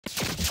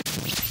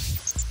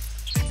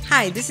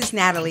Hi, this is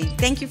Natalie.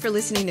 Thank you for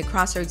listening to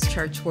Crossroads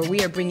Church, where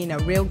we are bringing a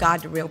real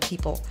God to real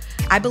people.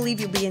 I believe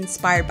you'll be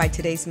inspired by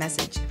today's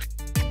message.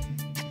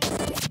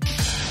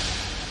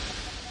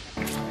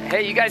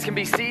 Hey, you guys can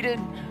be seated.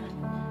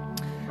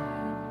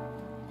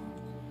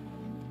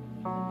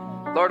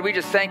 Lord, we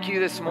just thank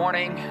you this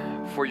morning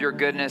for your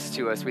goodness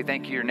to us. We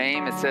thank you, your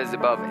name. It says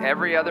above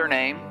every other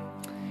name.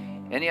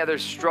 Any other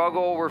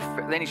struggle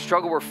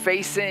we're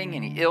facing,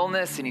 any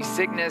illness, any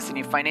sickness,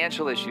 any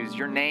financial issues,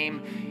 your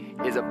name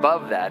is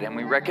above that. And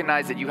we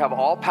recognize that you have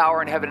all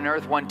power in heaven and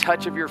earth. One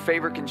touch of your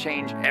favor can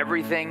change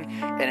everything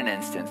in an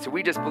instant. So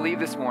we just believe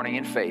this morning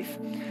in faith.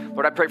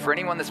 Lord, I pray for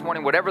anyone this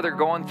morning, whatever they're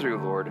going through,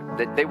 Lord,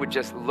 that they would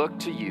just look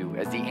to you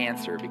as the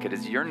answer, because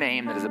it's your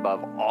name that is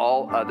above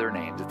all other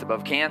names. It's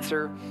above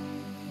cancer.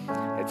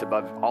 It's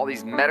above all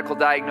these medical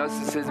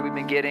diagnoses we've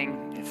been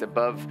getting. It's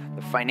above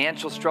the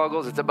financial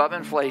struggles. It's above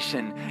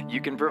inflation.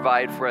 You can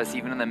provide for us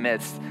even in the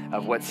midst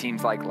of what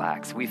seems like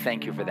lacks. We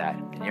thank you for that.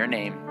 In your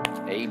name,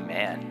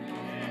 amen.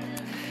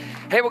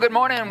 Hey, well, good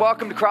morning and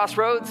welcome to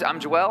Crossroads. I'm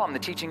Joel. I'm the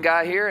teaching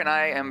guy here, and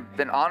I am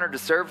been honored to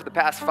serve for the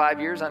past 5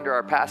 years under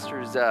our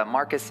pastors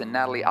Marcus and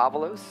Natalie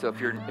Avalos. So if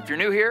you're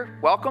new here,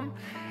 welcome.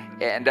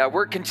 And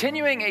we're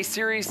continuing a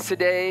series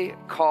today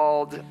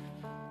called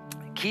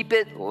Keep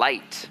It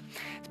Light.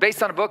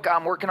 Based on a book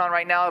I'm working on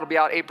right now. It'll be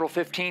out April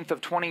 15th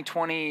of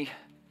 2020,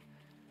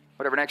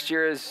 whatever next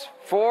year is,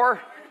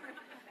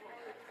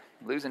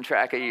 losing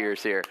track of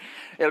years here.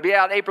 It'll be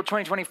out April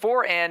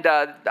 2024, and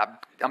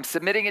I'm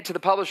submitting it to the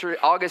publisher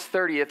August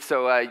 30th,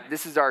 so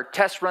this is our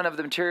test run of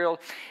the material,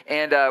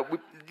 and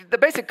the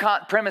basic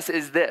premise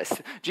is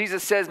this.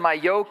 Jesus says, my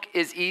yoke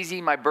is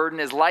easy, my burden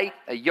is light.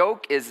 A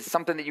yoke is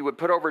something that you would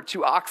put over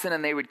two oxen,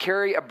 and they would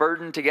carry a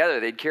burden together.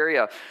 They'd carry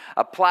a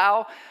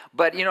plow.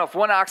 But, if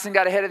one oxen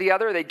got ahead of the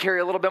other, they'd carry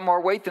a little bit more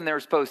weight than they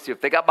were supposed to.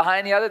 If they got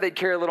behind the other, they'd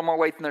carry a little more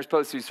weight than they're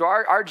supposed to. So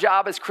our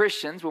job as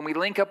Christians, when we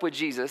link up with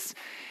Jesus,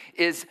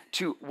 is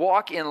to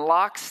walk in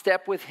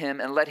lockstep with him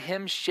and let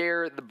him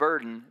share the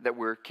burden that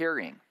we're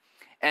carrying.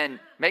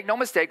 And make no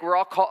mistake, we're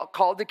all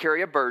called to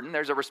carry a burden.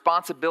 There's a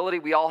responsibility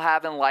we all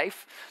have in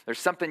life. There's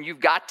something you've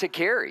got to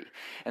carry.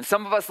 And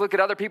some of us look at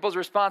other people's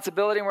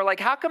responsibility and we're like,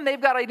 how come they've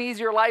got an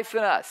easier life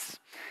than us?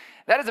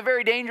 That is a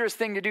very dangerous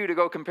thing to do, to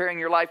go comparing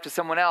your life to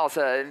someone else.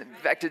 In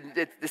fact,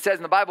 it says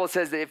in the Bible, it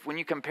says that when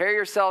you compare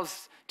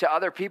yourselves to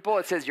other people,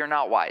 it says you're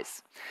not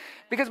wise.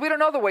 Because we don't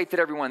know the weight that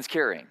everyone's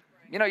carrying.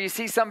 You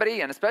see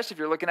somebody, and especially if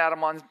you're looking at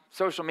them on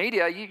social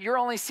media, you're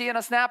only seeing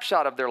a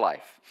snapshot of their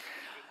life.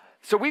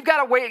 So we've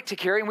got a weight to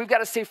carry, and we've got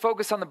to stay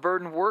focused on the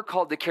burden we're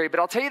called to carry. But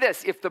I'll tell you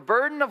this, if the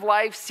burden of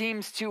life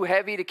seems too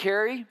heavy to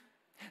carry,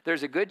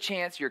 there's a good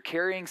chance you're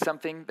carrying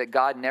something that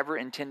God never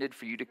intended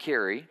for you to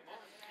carry.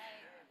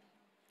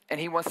 And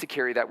he wants to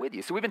carry that with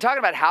you. So we've been talking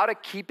about how to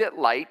keep it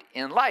light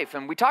in life.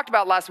 And we talked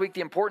about last week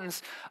the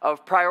importance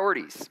of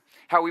priorities.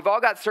 How we've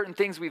all got certain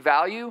things we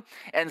value,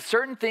 and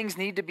certain things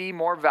need to be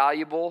more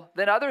valuable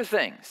than other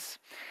things.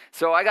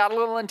 So I got a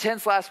little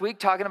intense last week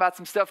talking about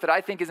some stuff that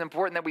I think is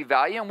important that we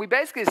value. And we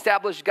basically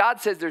established God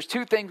says there's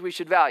two things we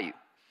should value.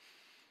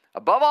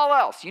 Above all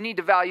else, you need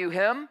to value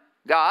him,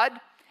 God,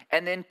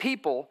 and then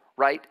people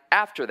right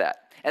after that.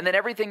 And then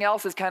everything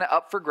else is kind of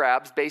up for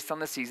grabs based on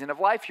the season of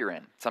life you're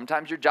in.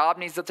 Sometimes your job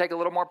needs to take a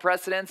little more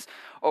precedence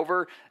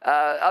over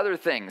other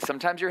things.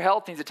 Sometimes your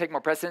health needs to take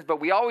more precedence. But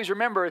we always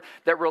remember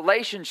that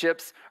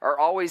relationships are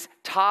always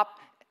top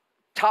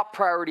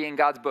priority in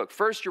God's book.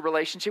 First, your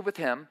relationship with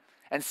him.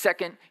 And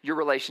second, your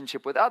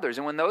relationship with others.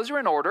 And when those are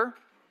in order,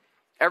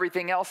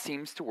 everything else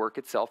seems to work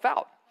itself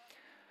out.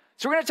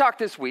 So we're going to talk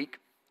this week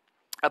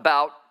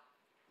about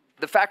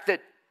the fact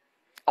that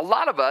a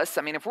lot of us,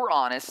 if we're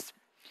honest,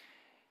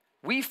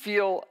 we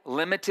feel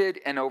limited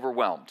and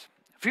overwhelmed.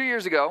 A few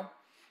years ago,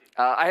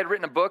 I had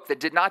written a book that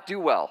did not do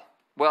well.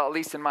 Well, at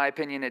least in my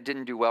opinion, it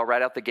didn't do well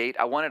right out the gate.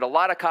 I wanted a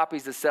lot of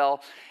copies to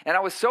sell, and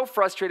I was so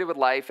frustrated with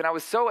life, and I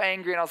was so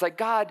angry, and I was like,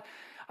 God,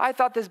 I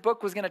thought this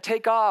book was going to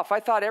take off.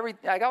 I thought I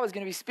was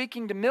going to be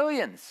speaking to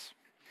millions,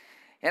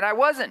 and I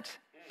wasn't.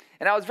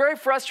 And I was very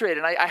frustrated,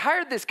 and I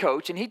hired this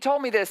coach, and he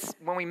told me this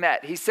when we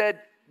met. He said,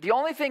 the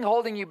only thing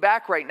holding you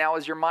back right now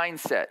is your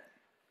mindset.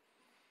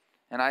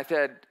 And I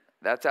said,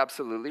 that's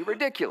absolutely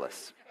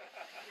ridiculous.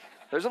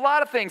 There's a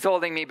lot of things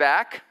holding me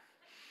back.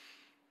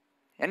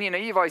 And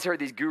you've always heard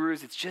these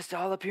gurus, it's just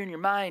all up here in your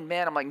mind,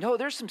 man. I'm like, no,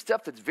 there's some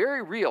stuff that's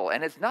very real,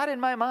 and it's not in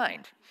my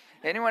mind.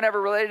 Anyone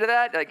ever related to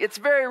that? It's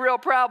a very real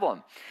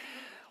problem.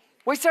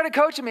 We started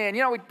coaching me,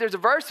 and there's a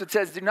verse that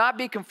says, do not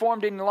be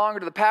conformed any longer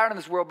to the pattern of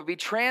this world, but be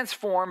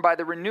transformed by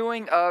the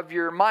renewing of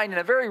your mind. In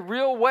a very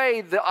real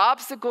way, the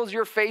obstacles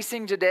you're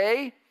facing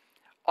today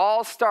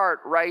all start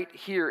right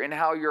here in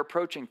how you're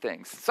approaching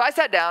things. So I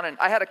sat down and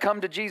I had a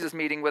come to Jesus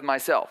meeting with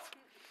myself.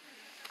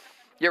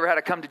 You ever had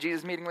a come to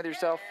Jesus meeting with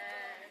yourself?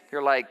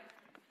 You're like,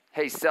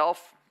 hey,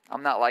 self,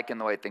 I'm not liking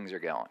the way things are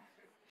going.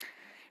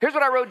 Here's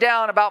what I wrote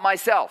down about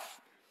myself.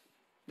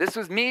 This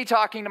was me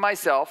talking to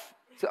myself.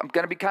 So I'm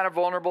going to be kind of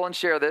vulnerable and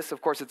share this.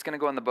 Of course, it's going to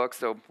go in the book,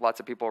 so lots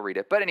of people will read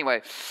it. But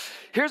anyway,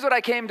 here's what I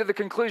came to the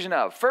conclusion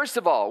of. First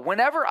of all,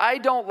 whenever I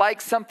don't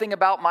like something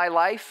about my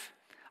life,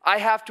 I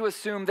have to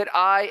assume that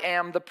I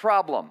am the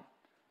problem,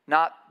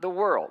 not the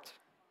world.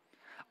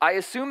 I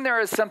assume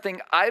there is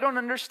something I don't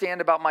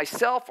understand about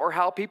myself or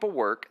how people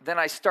work. Then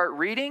I start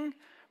reading,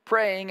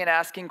 praying, and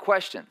asking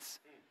questions.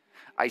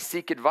 I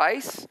seek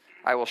advice.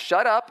 I will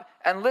shut up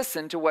and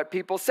listen to what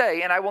people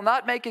say, and I will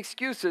not make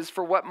excuses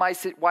for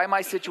why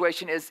my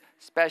situation is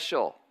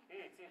special.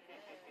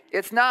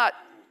 It's not.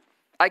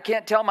 I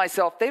can't tell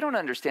myself they don't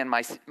understand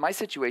my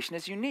situation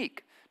is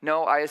unique.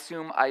 No, I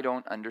assume I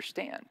don't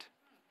understand.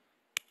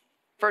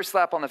 First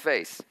slap on the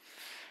face.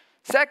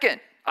 Second,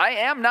 I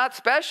am not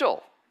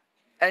special.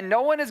 And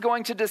no one is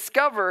going to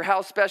discover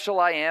how special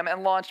I am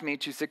and launch me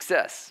to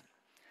success.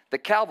 The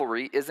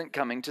cavalry isn't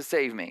coming to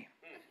save me.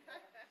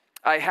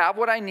 I have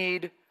what I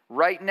need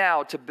right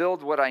now to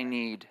build what I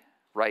need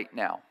right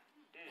now.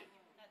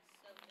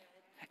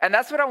 And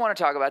that's what I want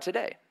to talk about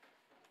today.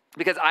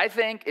 Because I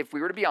think, if we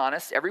were to be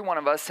honest, every one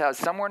of us has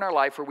somewhere in our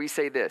life where we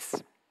say this.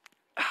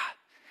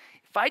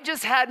 If I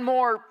just had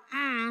more,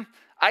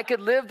 I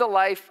could live the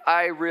life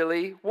I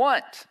really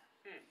want.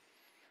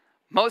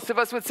 Most of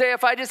us would say,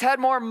 if I just had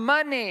more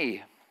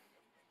money,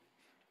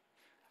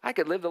 I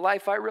could live the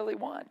life I really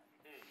want.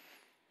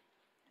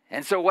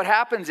 And so what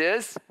happens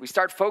is we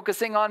start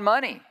focusing on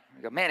money.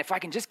 We go, man, if I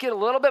can just get a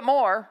little bit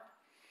more.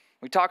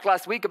 We talked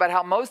last week about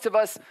how most of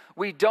us,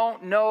 we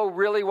don't know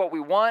really what we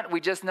want. We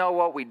just know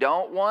what we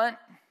don't want.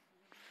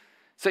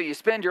 So you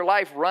spend your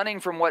life running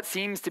from what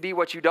seems to be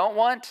what you don't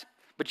want,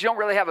 but you don't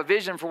really have a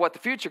vision for what the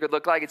future could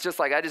look like. It's just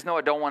like, I just know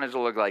I don't want it to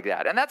look like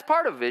that. And that's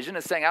part of vision,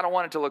 is saying, I don't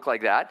want it to look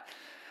like that.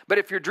 But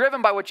if you're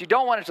driven by what you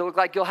don't want it to look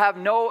like, you'll have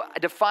no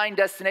defined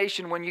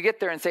destination when you get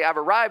there and say, I've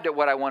arrived at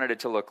what I wanted it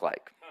to look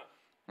like.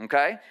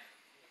 Okay?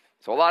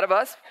 So a lot of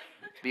us,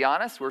 to be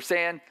honest, we're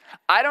saying,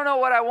 I don't know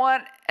what I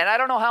want, and I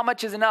don't know how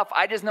much is enough.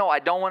 I just know I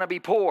don't want to be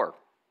poor.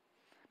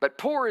 But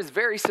poor is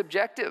very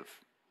subjective.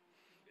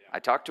 I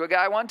talked to a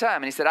guy one time,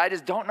 and he said, I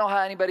just don't know how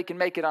anybody can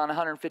make it on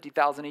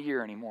 $150,000 a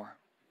year anymore.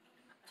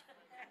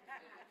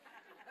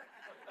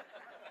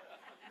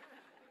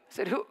 I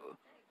said,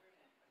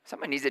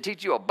 somebody needs to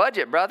teach you a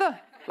budget, brother.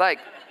 Like,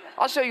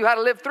 I'll show you how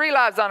to live 3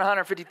 lives on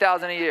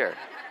 $150,000 a year.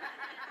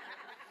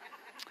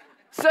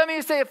 Some of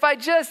you say, if I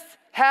just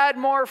had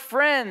more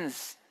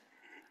friends,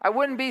 I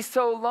wouldn't be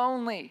so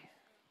lonely.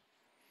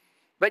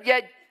 But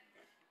yet,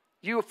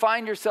 you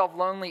find yourself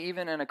lonely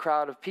even in a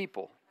crowd of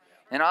people.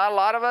 And a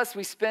lot of us,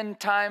 we spend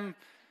time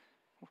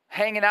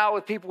hanging out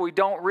with people we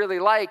don't really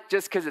like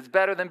just because it's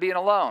better than being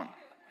alone.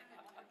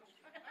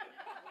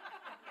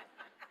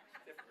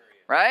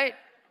 Right?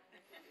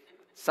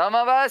 Some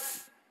of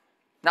us,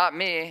 not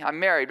me, I'm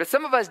married, but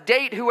some of us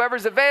date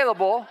whoever's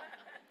available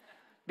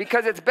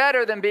because it's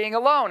better than being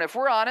alone, if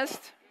we're honest.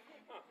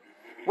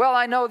 Well,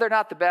 I know they're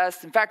not the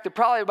best. In fact, they're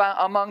probably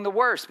among the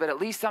worst, but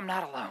at least I'm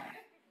not alone.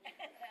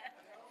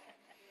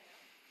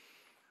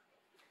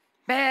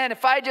 Man,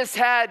 if I just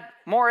had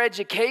more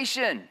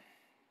education,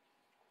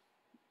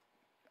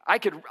 I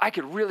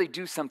could really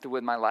do something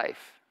with my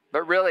life.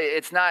 But really,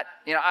 it's not,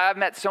 I've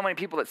met so many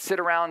people that sit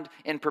around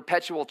in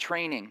perpetual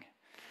training.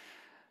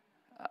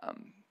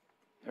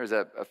 There's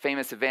a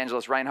famous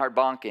evangelist, Reinhard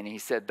Bonnke, and he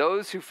said,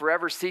 those who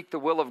forever seek the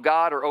will of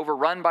God are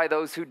overrun by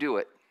those who do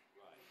it.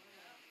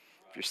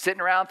 If you're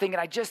sitting around thinking,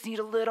 I just need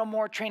a little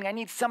more training, I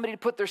need somebody to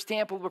put their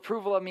stamp of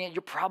approval on me,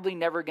 you're probably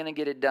never going to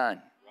get it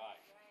done.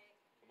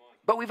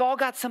 But we've all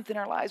got something in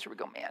our lives where we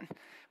go, man,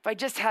 if I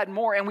just had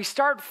more, and we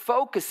start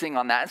focusing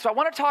on that. And so I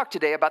want to talk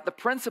today about the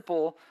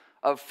principle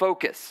of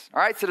focus. All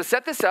right, so to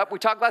set this up, we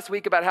talked last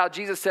week about how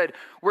Jesus said,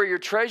 where your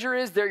treasure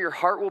is, there your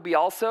heart will be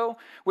also,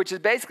 which is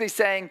basically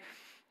saying,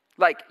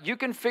 like, you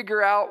can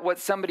figure out what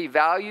somebody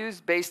values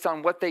based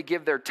on what they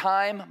give their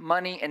time,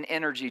 money, and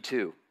energy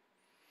to.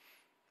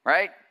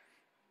 Right?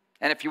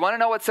 And if you want to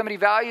know what somebody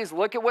values,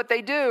 look at what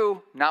they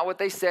do, not what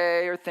they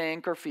say or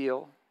think or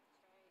feel.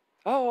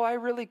 Oh, I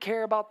really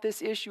care about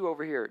this issue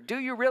over here. Do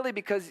you really?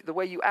 Because the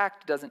way you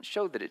act doesn't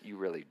show that you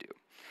really do.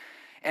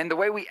 And the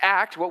way we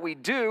act, what we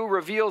do,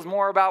 reveals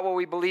more about what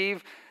we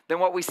believe than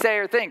what we say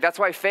or think. That's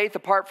why faith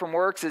apart from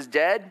works is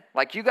dead.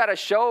 Like, you got to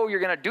show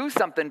you're going to do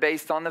something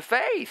based on the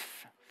faith.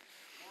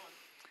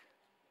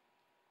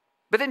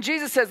 But then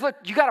Jesus says, look,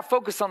 you got to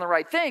focus on the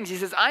right things. He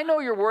says, I know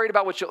you're worried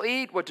about what you'll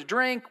eat, what to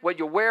drink, what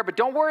you'll wear, but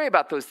don't worry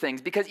about those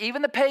things, because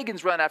even the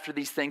pagans run after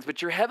these things,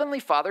 but your heavenly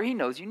Father, he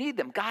knows you need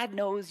them. God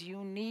knows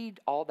you need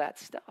all that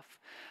stuff.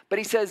 But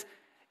he says,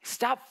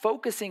 stop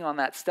focusing on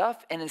that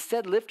stuff and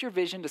instead lift your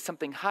vision to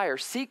something higher.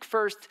 Seek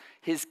first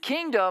his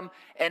kingdom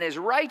and his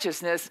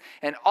righteousness,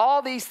 and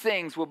all these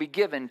things will be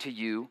given to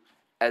you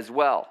as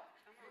well.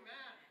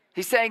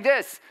 He's saying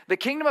this, the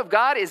kingdom of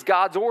God is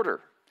God's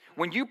order.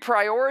 When you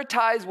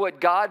prioritize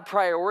what God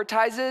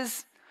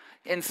prioritizes,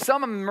 in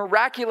some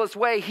miraculous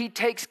way, he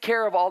takes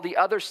care of all the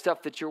other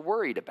stuff that you're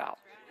worried about.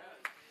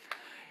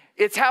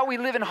 It's how we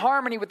live in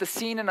harmony with the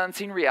seen and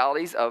unseen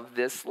realities of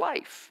this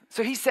life.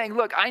 So he's saying,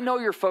 look, I know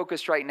you're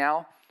focused right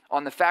now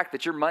on the fact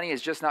that your money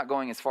is just not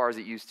going as far as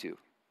it used to.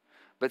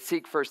 But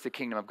seek first the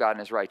kingdom of God and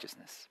his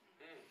righteousness.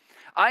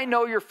 I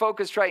know you're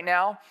focused right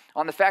now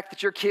on the fact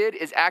that your kid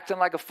is acting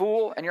like a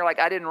fool, and you're like,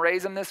 I didn't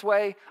raise him this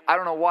way. I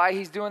don't know why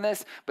he's doing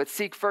this, but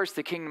seek first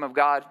the kingdom of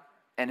God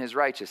and his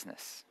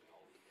righteousness.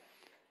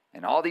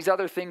 And all these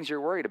other things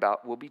you're worried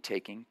about will be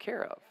taken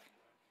care of.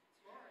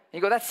 And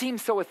you go, that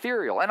seems so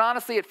ethereal. And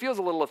honestly, it feels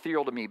a little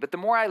ethereal to me. But the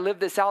more I live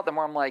this out, the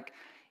more I'm like,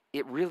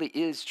 it really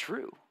is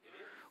true.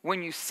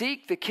 When you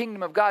seek the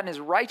kingdom of God and his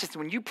righteousness,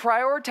 when you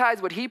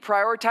prioritize what he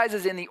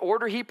prioritizes in the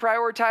order he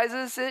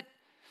prioritizes it,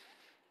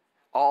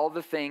 all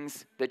the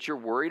things that you're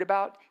worried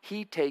about,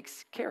 he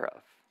takes care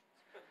of.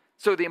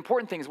 So the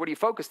important thing is, what are you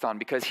focused on?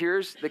 Because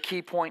here's the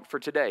key point for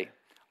today.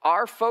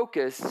 Our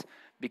focus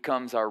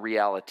becomes our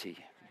reality.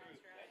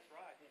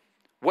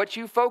 What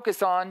you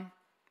focus on,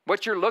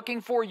 what you're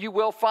looking for, you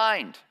will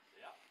find.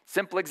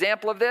 Simple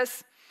example of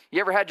this, you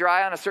ever had your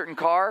eye on a certain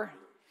car?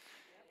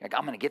 Like,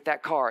 I'm going to get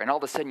that car, and all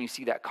of a sudden you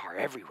see that car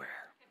everywhere.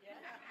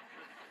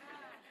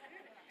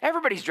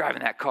 Everybody's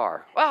driving that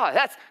car. Wow,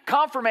 that's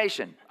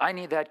confirmation. I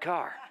need that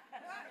car.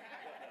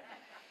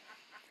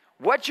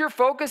 What you're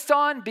focused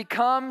on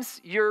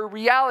becomes your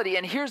reality.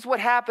 And here's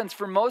what happens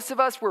for most of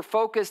us, we're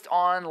focused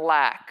on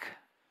lack.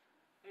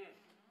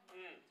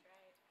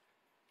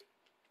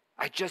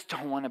 I just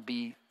don't want to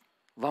be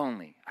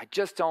lonely. I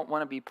just don't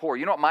want to be poor.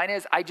 You know what mine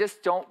is? I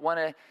just don't want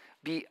to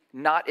be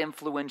not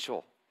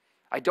influential.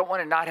 I don't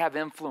want to not have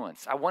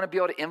influence. I want to be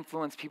able to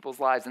influence people's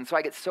lives. And so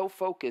I get so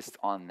focused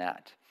on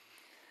that.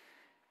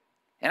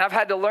 And I've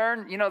had to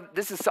learn,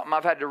 this is something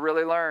I've had to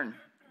really learn.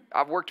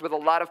 I've worked with a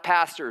lot of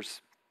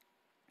pastors.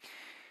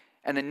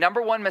 And the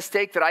number one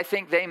mistake that I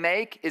think they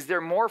make is they're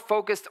more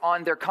focused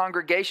on their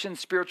congregation's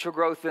spiritual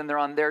growth than they're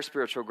on their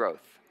spiritual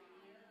growth.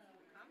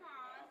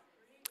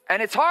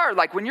 And it's hard.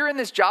 Like when you're in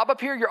this job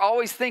up here, you're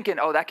always thinking,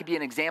 oh, that could be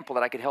an example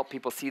that I could help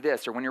people see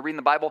this. Or when you're reading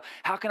the Bible,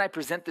 how can I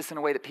present this in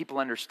a way that people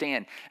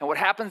understand? And what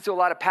happens to a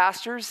lot of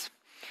pastors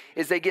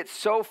is they get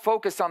so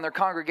focused on their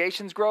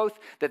congregation's growth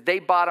that they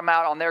bottom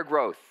out on their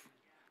growth.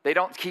 They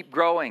don't keep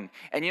growing.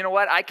 And you know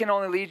what? I can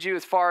only lead you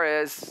as far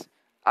as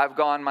I've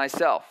gone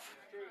myself.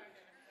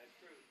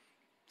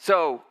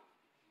 So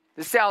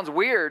this sounds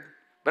weird,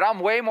 but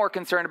I'm way more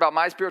concerned about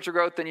my spiritual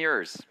growth than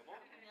yours.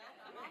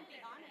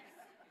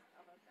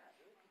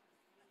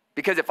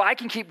 Because if I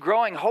can keep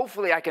growing,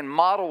 hopefully I can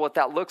model what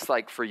that looks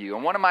like for you.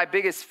 And one of my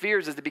biggest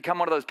fears is to become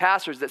one of those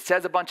pastors that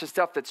says a bunch of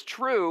stuff that's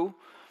true,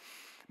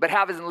 but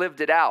hasn't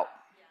lived it out.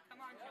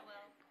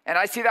 And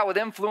I see that with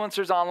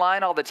influencers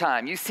online all the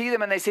time. You see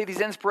them and they say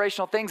these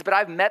inspirational things, but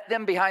I've met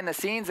them behind the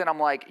scenes and I'm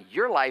like,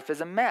 your life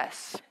is a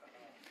mess.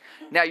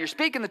 Now you're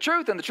speaking the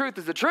truth and the truth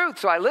is the truth,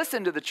 so I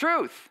listen to the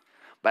truth.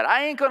 But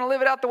I ain't going to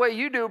live it out the way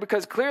you do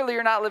because clearly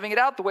you're not living it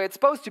out the way it's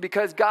supposed to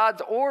because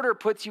God's order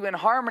puts you in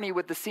harmony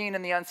with the seen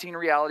and the unseen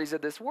realities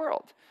of this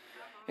world.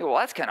 You go, well,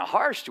 that's kind of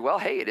harsh. Well,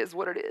 hey, it is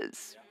what it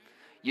is.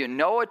 You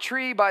know a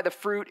tree by the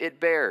fruit it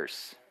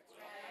bears.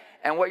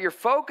 And what you're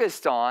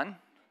focused on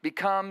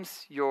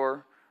becomes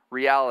your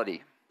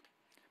reality.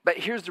 But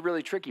here's the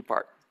really tricky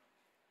part.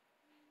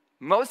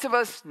 Most of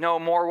us know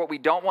more what we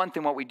don't want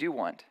than what we do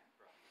want.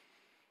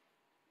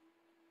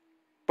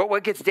 But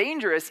what gets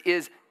dangerous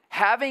is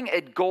having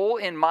a goal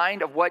in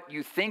mind of what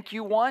you think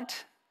you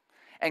want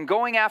and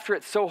going after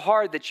it so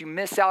hard that you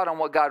miss out on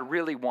what God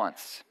really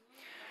wants.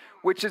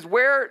 Which is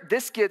where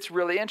this gets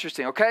really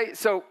interesting, okay?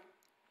 So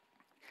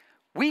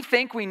we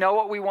think we know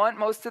what we want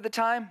most of the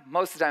time.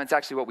 Most of the time it's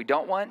actually what we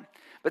don't want.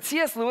 But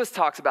C.S. Lewis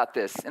talks about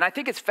this, and I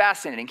think it's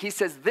fascinating. He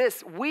says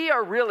this, we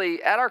are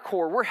really, at our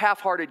core, we're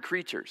half-hearted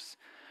creatures.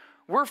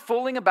 We're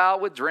fooling about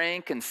with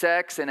drink and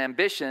sex and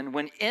ambition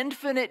when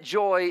infinite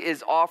joy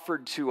is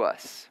offered to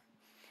us.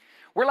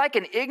 We're like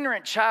an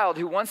ignorant child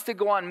who wants to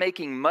go on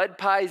making mud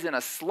pies in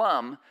a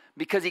slum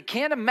because he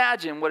can't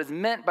imagine what is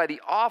meant by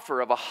the offer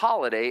of a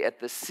holiday at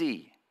the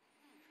sea.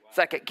 It's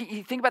like,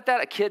 you think about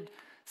that? A kid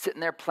sitting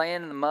there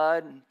playing in the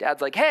mud. And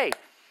Dad's like, hey,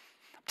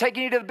 I'm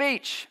taking you to the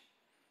beach.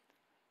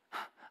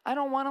 I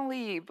don't want to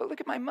leave, but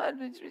look at my mud.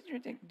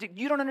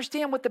 You don't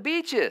understand what the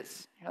beach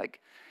is. You're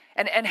like,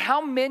 and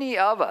how many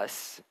of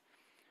us,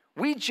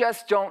 we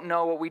just don't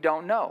know what we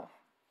don't know.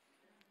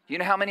 You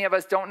know how many of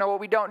us don't know what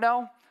we don't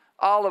know?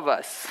 All of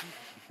us.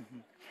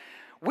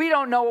 We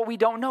don't know what we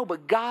don't know,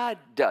 but God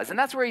does. And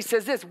that's where he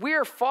says this, we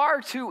are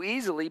far too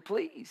easily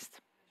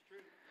pleased.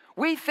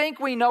 We think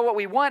we know what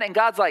we want, and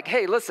God's like,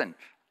 hey, listen,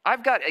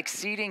 I've got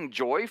exceeding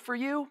joy for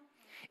you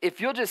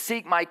if you'll just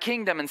seek my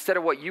kingdom instead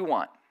of what you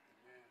want.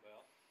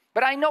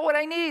 But I know what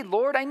I need,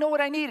 Lord. I know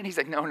what I need. And he's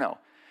like, no.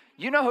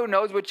 You know who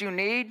knows what you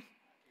need?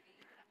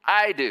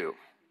 I do.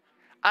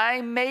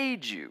 I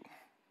made you.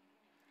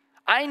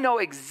 I know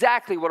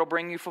exactly what will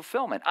bring you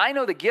fulfillment. I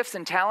know the gifts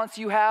and talents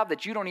you have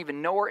that you don't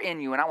even know are in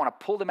you, and I want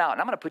to pull them out.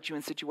 And I'm going to put you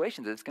in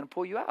situations that's going to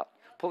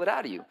pull it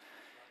out of you.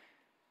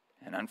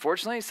 And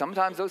unfortunately,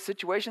 sometimes those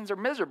situations are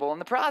miserable in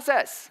the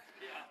process.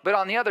 But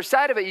on the other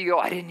side of it, you go,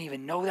 I didn't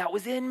even know that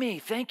was in me.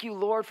 Thank you,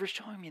 Lord, for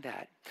showing me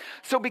that.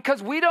 So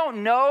because we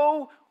don't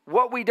know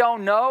what we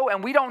don't know,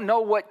 and we don't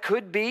know what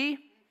could be,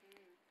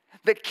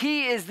 The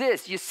key is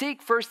this: you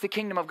seek first the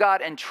kingdom of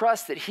God and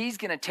trust that he's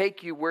going to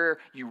take you where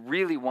you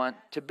really want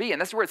to be.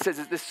 And that's where it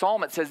says, this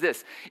psalm, it says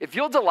this: if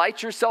you'll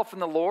delight yourself in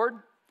the Lord,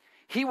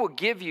 he will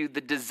give you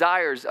the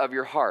desires of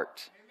your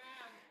heart.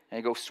 And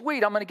you go,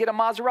 sweet, I'm going to get a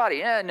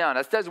Maserati. No,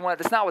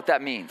 that's not what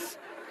that means.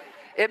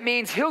 It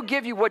means he'll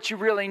give you what you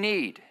really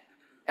need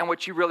and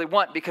what you really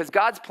want, because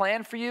God's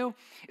plan for you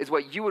is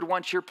what you would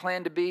want your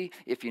plan to be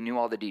if you knew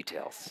all the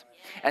details.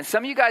 And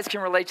some of you guys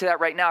can relate to that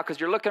right now, because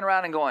you're looking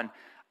around and going,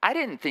 I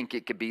didn't think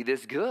it could be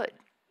this good.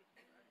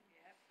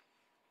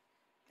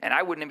 And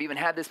I wouldn't have even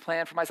had this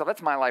plan for myself.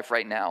 That's my life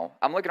right now.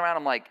 I'm looking around,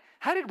 I'm like,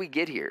 how did we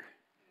get here?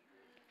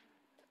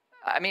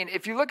 I mean,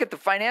 if you look at the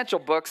financial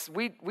books,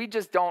 we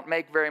just don't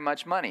make very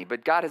much money.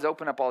 But God has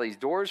opened up all these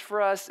doors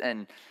for us,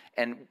 and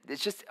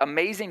it's just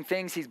amazing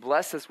things he's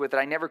blessed us with that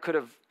I never could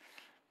have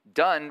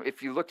done.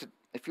 If you look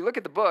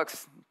at the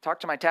books, talk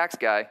to my tax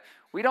guy,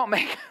 we don't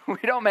make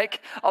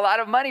a lot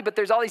of money, but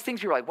there's all these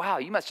things people are like, wow,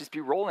 you must just be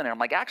rolling it. I'm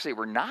like, actually,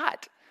 we're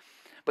not.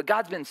 But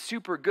God's been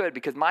super good,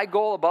 because my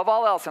goal above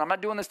all else, and I'm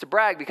not doing this to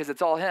brag because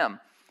it's all him,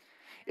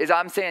 is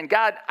I'm saying,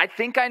 God, I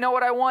think I know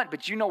what I want,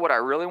 but you know what I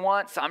really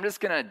want, so I'm just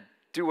going to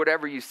do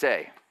whatever you say.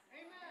 Amen.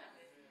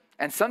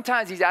 And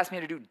sometimes he's asked me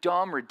to do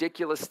dumb,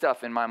 ridiculous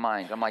stuff in my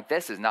mind. I'm like,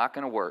 this is not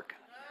going to work.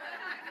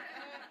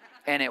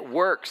 And it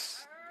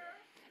works.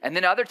 And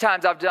then other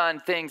times I've done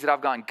things that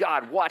I've gone,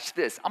 God, watch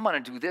this. I'm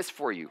going to do this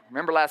for you.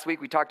 Remember last week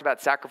we talked about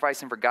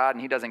sacrificing for God,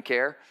 and he doesn't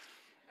care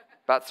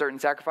about certain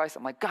sacrifice?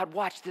 I'm like, God,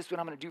 watch this,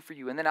 what I'm going to do for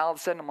you. And then all of a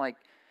sudden I'm like,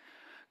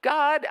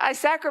 God, I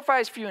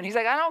sacrificed for you. And he's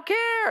like, I don't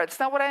care. It's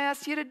not what I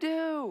asked you to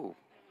do.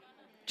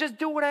 Just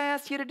do what I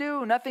asked you to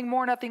do. Nothing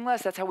more, nothing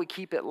less. That's how we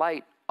keep it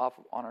light off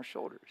on our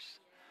shoulders.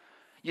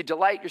 You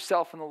delight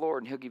yourself in the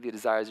Lord, and he'll give you the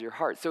desires of your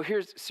heart. So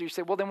you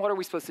say, well, then what are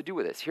we supposed to do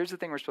with this? Here's the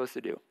thing we're supposed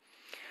to do.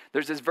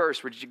 There's this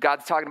verse where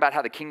God's talking about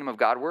how the kingdom of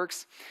God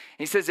works. And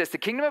he says this: the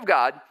kingdom of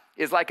God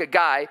is like a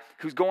guy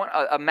who's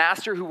a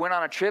master who went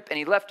on a trip, and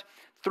he left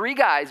 3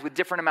 guys with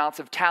different amounts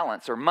of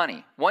talents or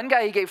money. One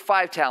guy he gave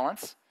 5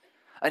 talents.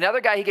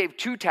 Another guy he gave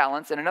 2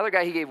 talents. And another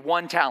guy he gave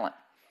 1 talent.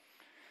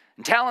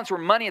 And talents were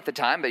money at the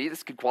time, but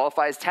this could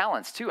qualify as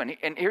talents too. And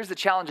here's the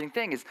challenging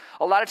thing is,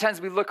 a lot of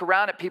times we look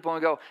around at people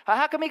and we go,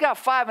 how come he got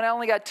 5 and I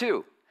only got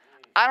 2?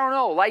 I don't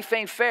know. Life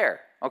ain't fair,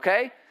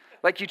 okay?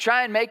 Like, you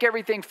try and make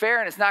everything fair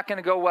and it's not going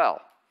to go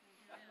well.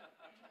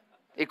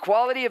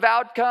 Equality of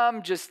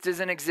outcome just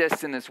doesn't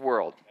exist in this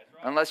world,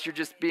 unless you're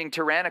just being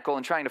tyrannical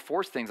and trying to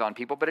force things on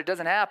people, but it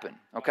doesn't happen,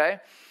 okay?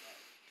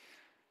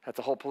 That's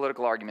a whole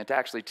political argument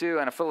actually too,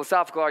 and a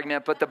philosophical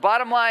argument, but the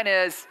bottom line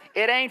is,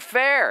 it ain't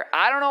fair.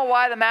 I don't know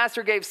why the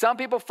master gave some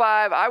people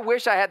 5. I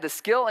wish I had the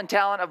skill and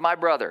talent of my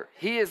brother.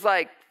 He is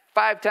like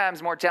 5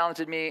 times more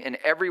talented than me in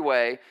every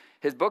way.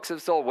 His books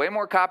have sold way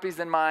more copies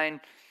than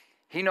mine.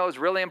 He knows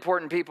really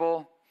important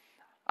people.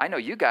 I know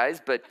you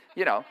guys, but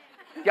y'all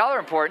are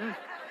important.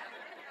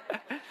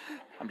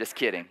 I'm just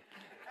kidding.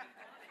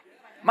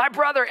 My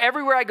brother,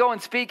 everywhere I go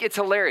and speak, it's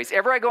hilarious.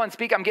 Everywhere I go and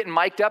speak, I'm getting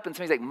mic'd up, and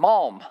somebody's like,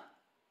 Malm,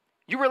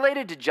 you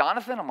related to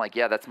Jonathan? I'm like,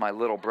 yeah, that's my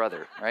little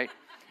brother, right?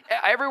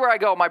 Everywhere I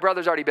go, my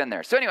brother's already been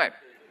there. So anyway,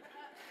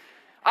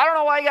 I don't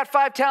know why he got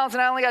 5 talents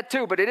and I only got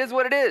 2, but it is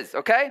what it is,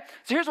 okay?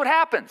 So here's what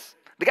happens.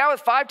 The guy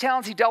with 5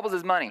 talents, he doubles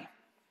his money.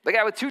 The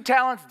guy with 2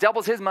 talents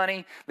doubles his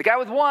money. The guy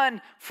with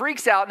 1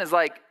 freaks out and is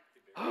like,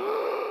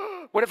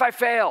 what if I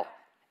fail?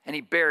 And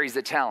he buries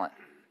the talent.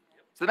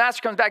 So the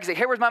master comes back and says,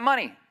 hey, where's my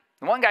money?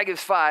 The one guy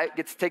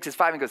takes his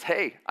 5 and goes,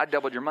 hey, I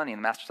doubled your money. And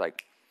the master's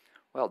like,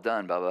 well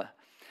done, Bubba.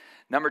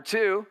 Number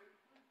 2,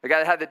 the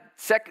guy that had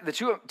the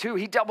two,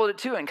 he doubled it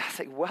too. And God's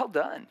like, well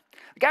done.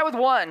 The guy with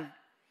 1,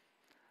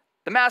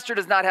 the master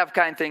does not have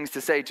kind things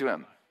to say to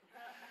him.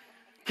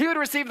 He who had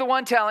received the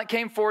 1 talent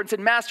came forward and said,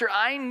 Master,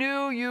 I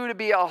knew you to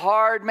be a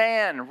hard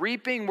man,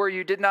 reaping where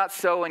you did not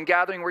sow and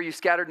gathering where you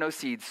scattered no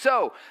seed.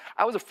 So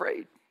I was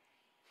afraid.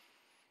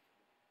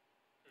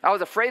 I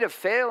was afraid of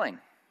failing.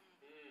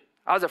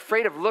 I was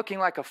afraid of looking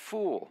like a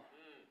fool.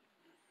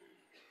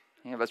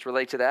 Any of us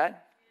relate to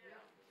that?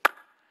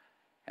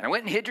 And I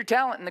went and hid your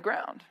talent in the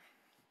ground.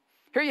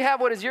 Here you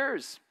have what is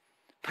yours.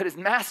 But his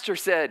master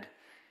said,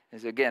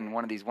 is again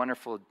one of these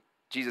wonderful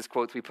Jesus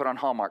quotes we put on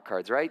Hallmark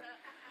cards, right?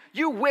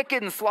 You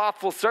wicked and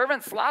slothful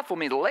servant. Slothful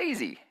means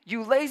lazy.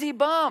 You lazy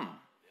bum.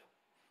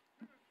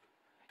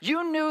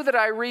 You knew that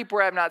I reap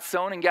where I have not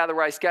sown and gather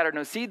where I scattered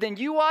no seed. Then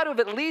you ought to have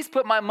at least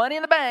put my money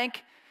in the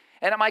bank.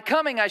 And at my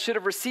coming, I should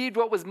have received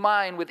what was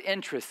mine with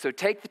interest. So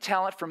take the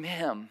talent from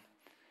him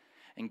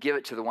and give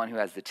it to the one who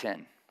has the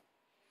 10.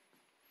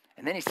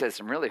 And then he says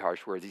some really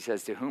harsh words. He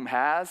says, to whom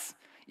has,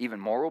 even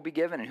more will be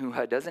given. And who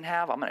doesn't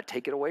have, I'm going to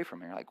take it away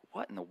from him. You're like,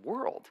 what in the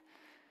world?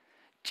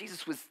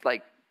 Jesus was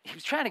like, he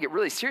was trying to get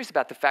really serious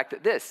about the fact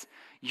that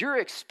you're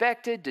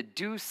expected to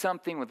do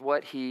something with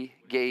what he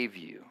gave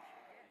you.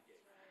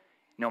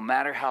 No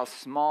matter how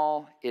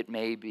small it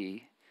may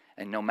be,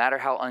 and no matter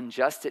how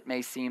unjust it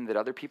may seem that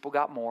other people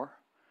got more,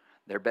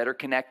 they're better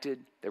connected,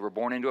 they were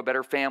born into a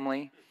better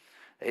family,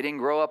 they didn't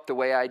grow up the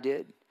way I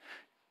did.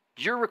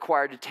 You're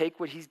required to take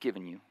what he's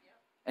given you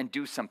and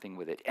do something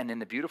with it. And then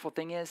the beautiful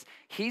thing is,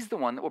 he's the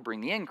one that will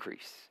bring the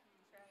increase.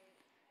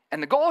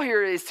 And the goal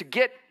here is to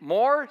get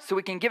more so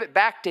we can give it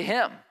back to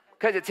him,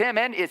 because it's him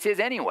and it's his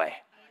anyway.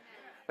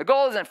 The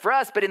goal isn't for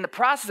us, but in the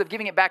process of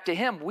giving it back to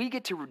him, we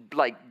get to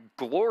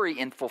glory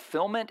in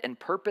fulfillment and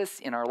purpose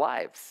in our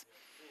lives.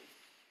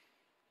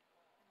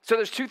 So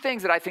there's two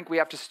things that I think we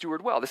have to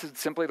steward well. This is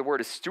simply the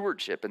word is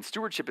stewardship. And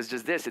stewardship is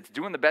just this. It's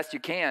doing the best you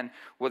can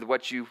with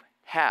what you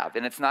have.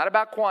 And it's not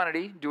about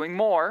quantity, doing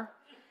more,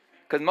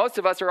 because most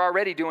of us are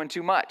already doing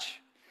too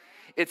much.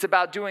 It's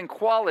about doing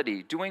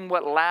quality, doing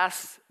what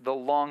lasts the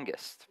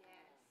longest.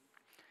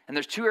 And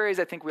there's two areas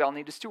I think we all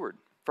need to steward.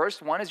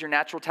 First, one is your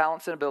natural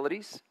talents and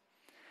abilities.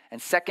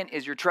 And second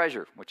is your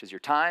treasure, which is your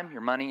time, your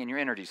money, and your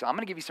energy. So I'm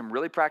going to give you some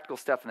really practical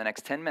stuff in the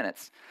next 10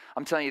 minutes.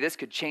 I'm telling you, this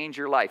could change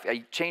your life.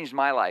 It changed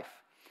my life.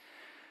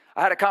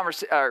 I had a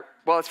conversation,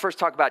 well, let's first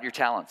talk about your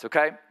talents,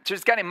 okay? So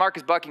there's this guy named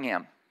Marcus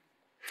Buckingham.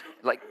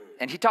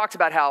 And he talks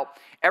about how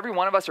every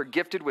one of us are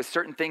gifted with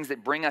certain things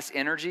that bring us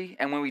energy.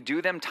 And when we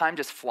do them, time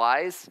just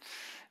flies.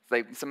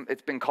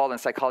 It's been called in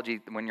psychology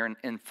when you're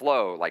in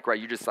flow. Right,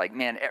 you're just like,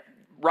 man,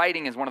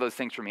 writing is one of those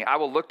things for me. I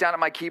will look down at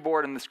my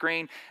keyboard and the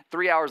screen.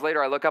 3 hours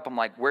later, I look up. I'm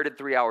like, where did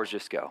 3 hours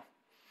just go?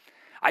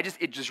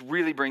 It just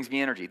really brings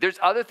me energy. There's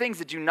other things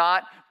that do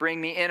not bring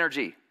me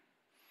energy.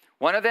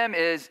 One of them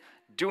is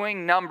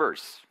doing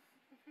numbers.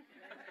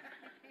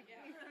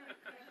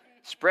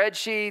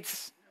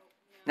 Spreadsheets.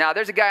 Now,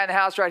 there's a guy in the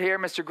house right here,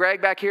 Mr. Greg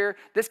back here.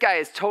 This guy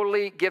is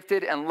totally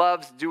gifted and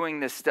loves doing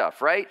this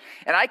stuff, right?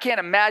 And I can't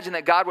imagine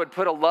that God would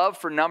put a love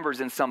for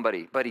numbers in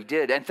somebody, but he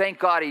did. And thank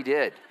God he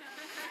did.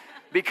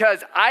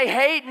 Because I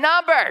hate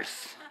numbers.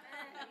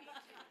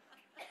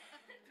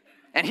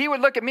 And he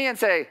would look at me and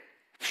say,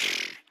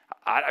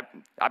 I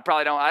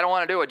don't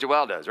want to do what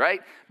Joel does, right?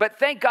 But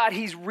thank God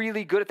he's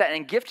really good at that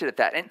and gifted at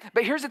that.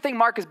 But here's the thing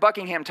Marcus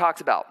Buckingham talks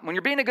about. When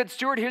you're being a good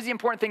steward, here's the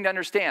important thing to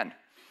understand.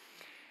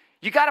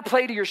 You got to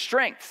play to your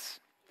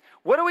strengths.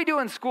 What do we do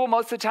in school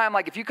most of the time?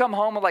 If you come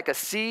home with a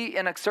C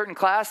in a certain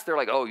class, they're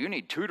like, oh, you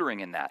need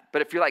tutoring in that.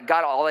 But if you're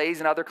got all A's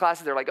in other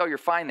classes, they're like, oh, you're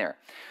fine there.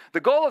 The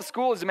goal of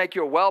school is to make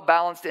you a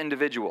well-balanced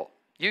individual.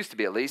 Used to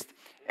be, at least.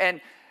 And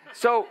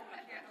so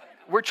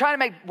we're trying to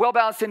make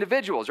well-balanced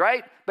individuals,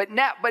 right? But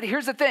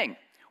here's the thing.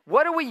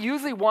 What do we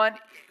usually want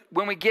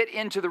when we get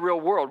into the real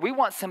world? We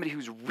want somebody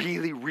who's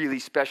really, really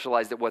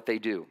specialized at what they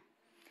do.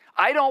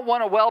 I don't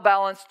want a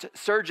well-balanced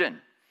surgeon.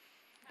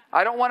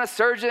 I don't want a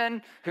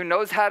surgeon who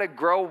knows how to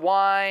grow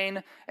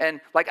wine.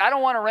 And I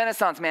don't want a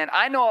Renaissance man.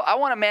 I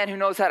want a man who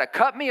knows how to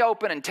cut me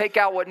open and take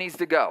out what needs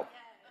to go.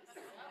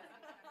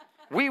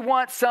 We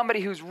want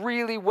somebody who's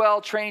really well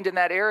trained in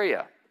that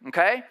area,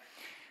 okay?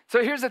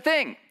 So here's the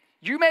thing.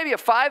 You may be a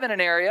 5 in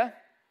an area,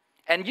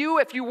 and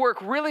if you work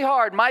really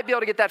hard, might be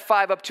able to get that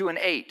 5 up to an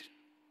 8,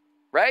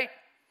 right?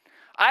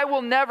 I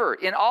will never,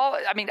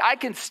 I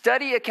can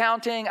study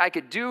accounting, I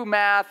could do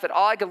math,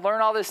 I could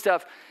learn all this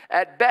stuff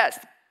at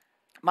best.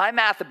 My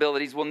math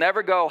abilities will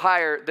never go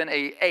higher than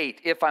an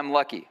 8 if I'm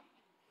lucky.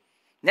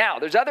 Now,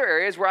 there's other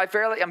areas where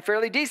I'm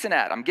fairly decent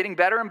at. I'm getting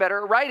better and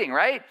better at writing,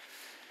 right?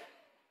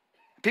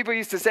 People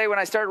used to say when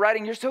I started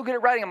writing, you're so good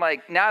at writing.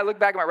 Now I look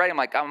back at my writing,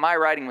 my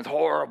writing was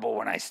horrible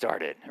when I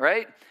started,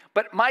 right?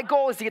 But my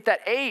goal is to get that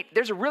 8.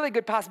 There's a really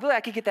good possibility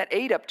I could get that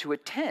 8 up to a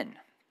 10.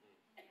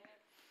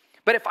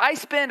 But if I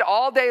spend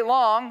all day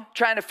long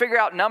trying to figure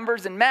out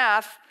numbers and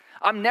math,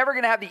 I'm never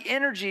going to have the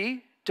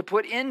energy to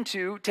put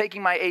into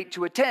taking my 8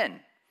 to a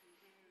 10.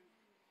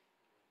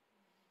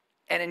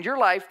 And in your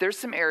life, there's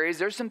some areas,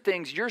 there's some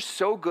things you're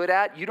so good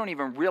at, you don't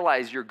even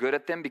realize you're good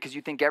at them because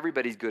you think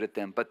everybody's good at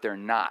them, but they're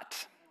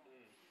not.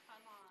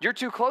 You're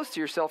too close to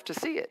yourself to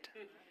see it.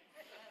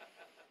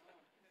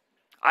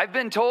 I've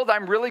been told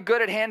I'm really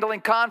good at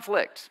handling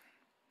conflict.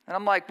 And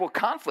I'm like, well,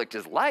 conflict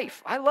is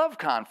life. I love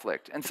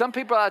conflict. And some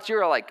people out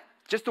here are like,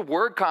 just the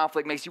word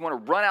conflict makes you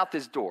want to run out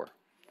this door.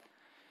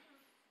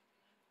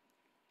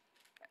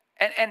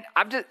 And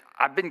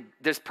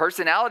this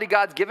personality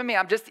God's given me,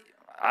 I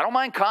don't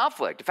mind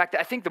conflict. In fact,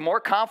 I think the more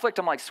conflict,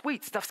 I'm like,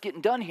 sweet, stuff's getting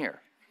done here.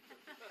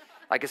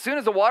 As soon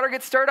as the water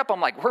gets stirred up,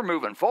 I'm like, we're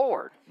moving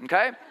forward,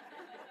 okay?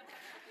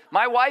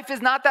 My wife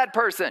is not that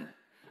person.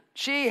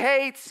 She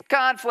hates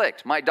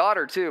conflict. My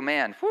daughter too,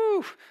 man.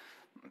 Whew.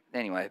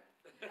 Anyway.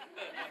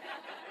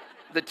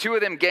 The two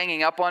of them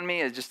ganging up on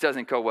me, it just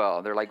doesn't go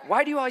well. They're like,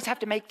 why do you always have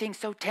to make things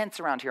so tense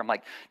around here? I'm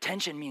like,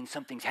 tension means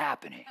something's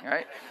happening,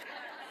 right?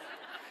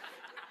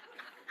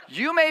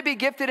 You may be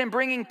gifted in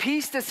bringing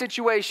peace to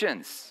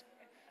situations.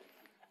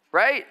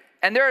 Right?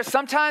 And there are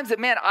some times that,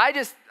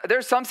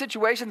 there's some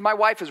situations, my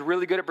wife is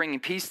really good at bringing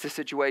peace to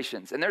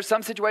situations. And there's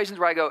some situations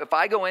where I go, if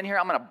I go in here,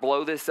 I'm going to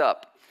blow this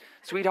up.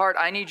 Sweetheart,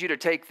 I need you to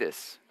take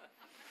this.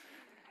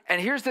 And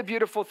here's the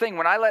beautiful thing.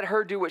 When I let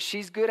her do what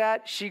she's good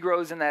at, she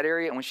grows in that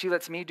area. And when she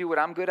lets me do what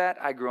I'm good at,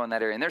 I grow in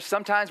that area. And there's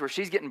some times where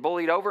she's getting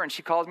bullied over and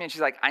she calls me and she's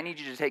like, I need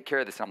you to take care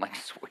of this. And I'm like,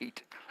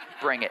 sweet,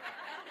 bring it.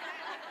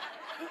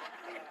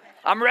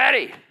 I'm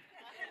ready.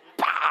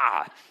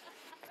 Bah!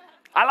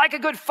 I like a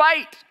good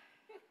fight.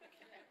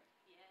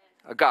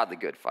 A godly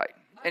good fight.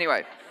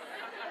 Anyway,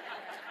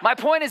 My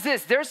point is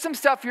this. There's some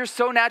stuff you're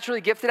so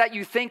naturally gifted at,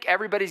 you think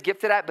everybody's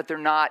gifted at, but they're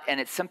not. And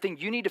it's something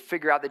you need to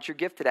figure out that you're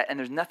gifted at. And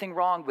there's nothing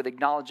wrong with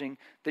acknowledging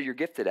that you're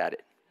gifted at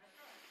it.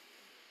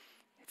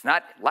 It's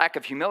not lack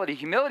of humility.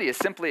 Humility is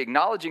simply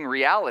acknowledging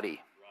reality.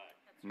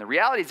 And the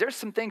reality is there's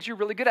some things you're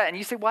really good at. And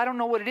you say, well, I don't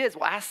know what it is.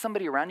 Well, ask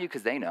somebody around you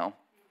because they know.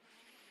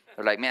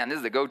 They're like, man, this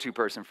is the go-to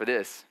person for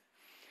this.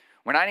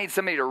 When I need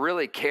somebody to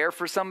really care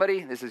for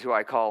somebody, this is who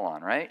I call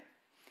on, right?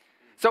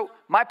 So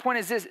my point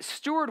is this,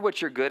 steward what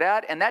you're good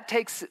at, and that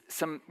takes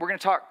we're going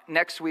to talk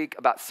next week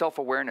about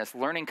self-awareness,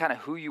 learning kind of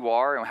who you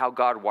are and how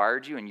God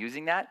wired you and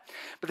using that.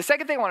 But the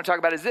second thing I want to talk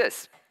about is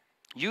this,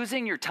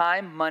 using your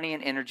time, money,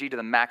 and energy to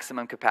the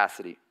maximum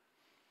capacity.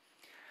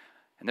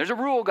 And there's a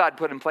rule God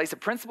put in place, a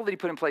principle that he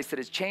put in place that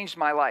has changed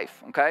my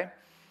life, okay?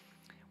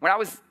 My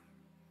wife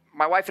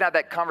and I had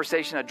that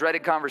conversation, a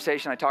dreaded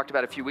conversation I talked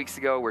about a few weeks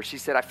ago where she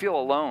said, I feel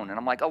alone. And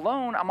I'm like,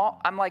 alone?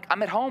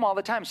 I'm at home all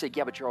the time. She's like,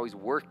 yeah, but you're always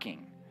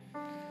working.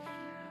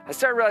 I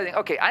started realizing,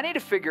 okay, I need to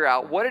figure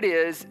out what it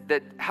is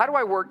how do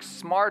I work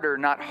smarter,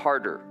 not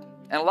harder?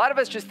 And a lot of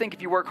us just think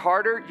if you work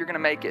harder, you're going to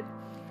make it.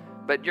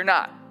 But you're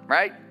not,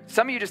 right?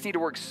 Some of you just need to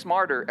work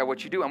smarter at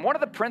what you do. And one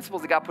of the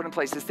principles that God put in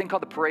place is this thing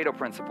called the Pareto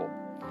principle.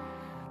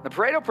 The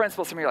Pareto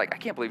principle, some of you are like, I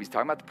can't believe he's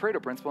talking about the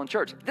Pareto principle in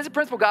church. This is a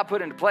principle God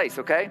put into place,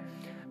 okay?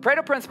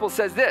 Pareto principle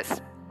says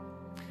this,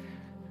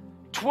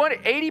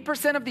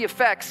 80% of the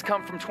effects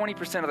come from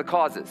 20% of the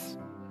causes.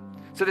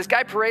 So this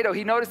guy Pareto,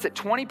 he noticed that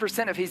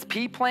 20% of his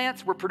pea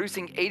plants were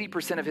producing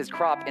 80% of his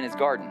crop in his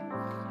garden.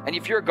 And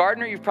if you're a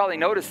gardener, you've probably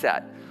noticed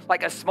that.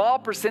 Like a small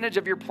percentage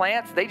of your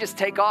plants, they just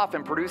take off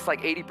and produce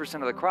like 80%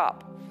 of the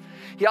crop.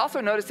 He also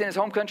noticed in his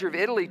home country of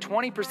Italy,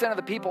 20% of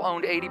the people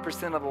owned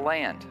 80% of the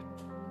land.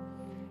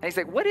 And he's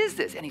like, what is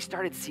this? And he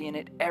started seeing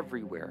it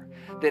everywhere.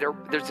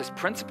 There's this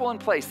principle in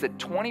place that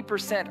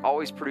 20%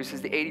 always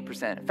produces the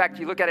 80%. In fact,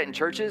 you look at it in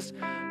churches,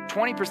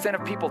 20%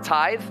 of people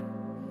tithe,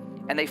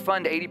 and they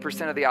fund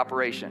 80% of the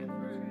operation.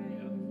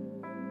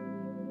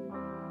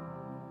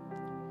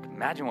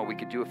 Imagine what we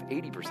could do if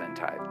 80%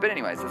 tithe. But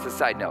anyways, that's a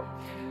side note.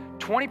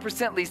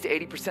 20% leads to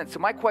 80%. So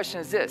my question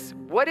is this,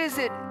 what is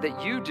it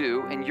that you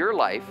do in your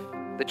life,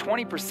 the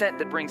 20%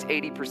 that brings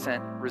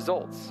 80%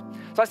 results?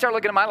 So I started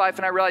looking at my life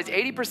and I realized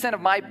 80%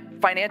 of my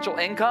financial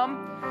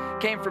income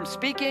came from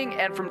speaking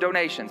and from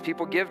donations.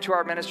 People give to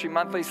our ministry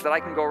monthly so that I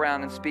can go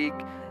around and speak,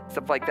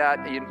 stuff like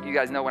that. You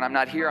guys know when I'm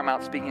not here, I'm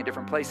out speaking at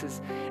different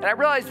places. And I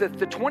realized that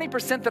the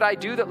 20% that I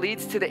do that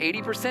leads to the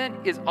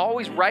 80% is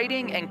always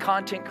writing and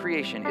content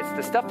creation. It's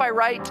the stuff I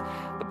write,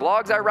 the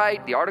blogs I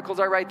write, the articles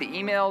I write, the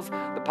emails,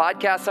 the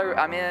podcasts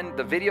I'm in,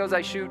 the videos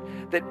I shoot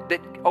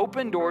that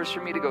open doors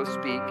for me to go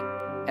speak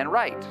and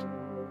write.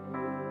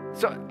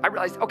 So I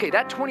realized, okay,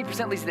 that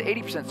 20% leads to the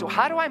 80%. So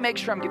how do I make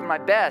sure I'm giving my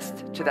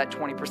best to that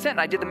 20%?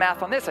 And I did the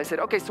math on this. I said,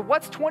 okay, so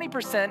what's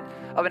 20%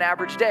 of an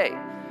average day?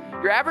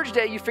 Your average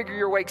day, you figure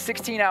you're awake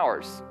 16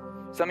 hours.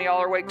 Some of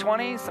y'all are awake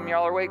 20, some of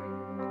y'all are awake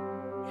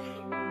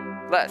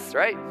less,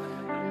 right?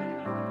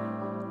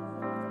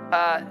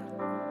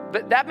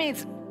 But that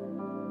means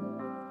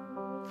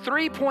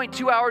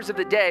 3.2 hours of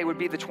the day would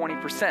be the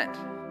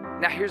 20%.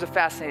 Now here's a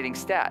fascinating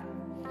stat.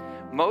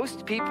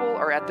 Most people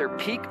are at their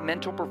peak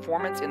mental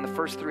performance in the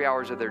first 3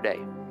 hours of their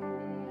day,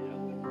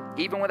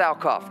 even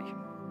without coffee.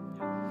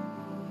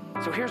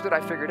 So here's what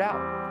I figured out.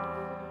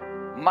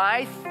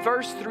 My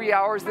first 3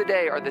 hours of the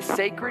day are the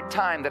sacred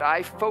time that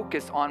I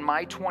focus on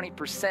my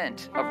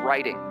 20% of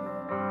writing.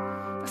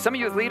 Some of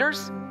you as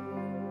leaders,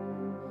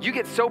 you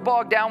get so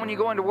bogged down when you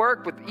go into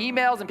work with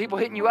emails and people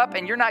hitting you up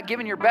and you're not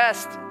giving your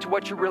best to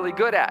what you're really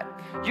good at.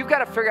 You've got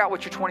to figure out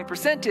what your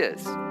 20%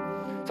 is.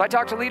 So I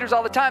talk to leaders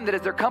all the time that as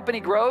their company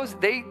grows,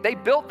 they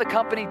built the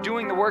company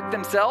doing the work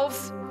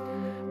themselves,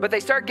 but they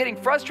start getting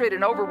frustrated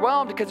and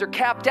overwhelmed because they're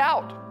capped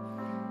out.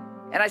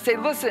 And I say,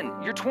 listen,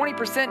 your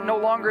 20% no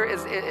longer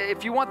is,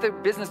 if you want the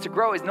business to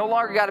grow, is no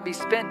longer got to be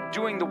spent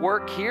doing the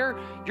work here.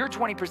 Your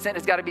 20%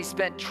 has got to be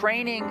spent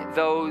training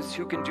those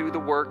who can do the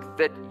work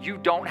that you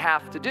don't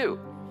have to do.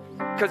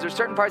 Because there's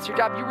certain parts of your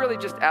job you really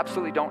just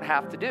absolutely don't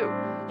have to do.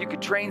 You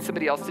could train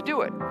somebody else to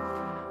do it.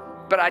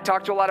 But I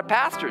talk to a lot of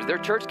pastors. Their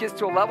church gets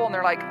to a level and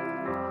they're like,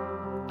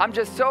 I'm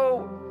just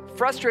so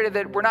frustrated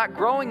that we're not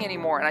growing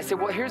anymore. And I say,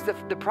 well, here's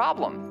the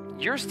problem.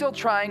 You're still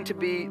trying to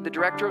be the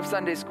director of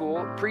Sunday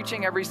school,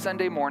 preaching every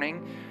Sunday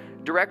morning,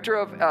 director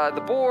of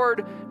the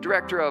board,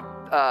 director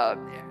of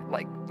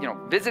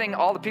visiting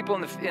all the people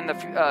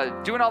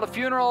doing all the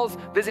funerals,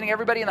 visiting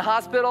everybody in the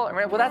hospital. And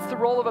well, that's the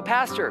role of a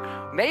pastor.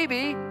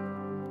 Maybe,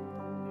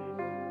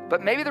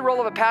 but maybe the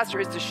role of a pastor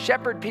is to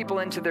shepherd people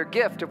into their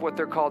gift of what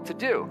they're called to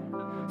do.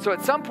 So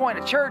at some point,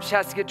 a church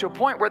has to get to a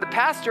point where the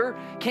pastor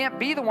can't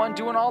be the one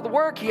doing all the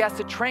work. He has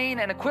to train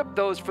and equip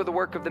those for the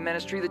work of the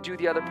ministry that do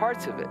the other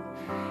parts of it.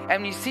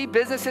 And when you see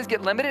businesses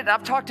get limited, and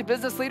I've talked to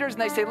business leaders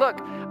and they say, look,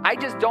 I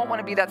just don't want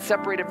to be that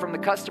separated from the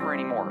customer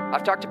anymore.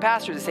 I've talked to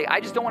pastors that say, I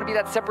just don't want to be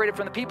that separated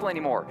from the people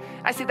anymore.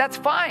 I say, that's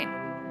fine,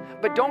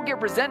 but don't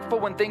get resentful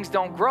when things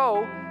don't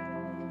grow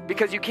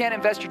because you can't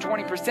invest your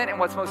 20% in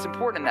what's most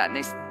important in that.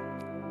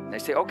 And they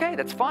say, okay,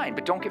 that's fine,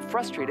 but don't get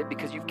frustrated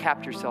because you've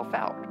capped yourself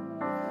out.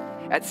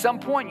 At some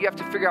point, you have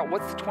to figure out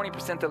what's the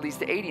 20% that leads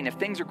to 80. And if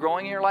things are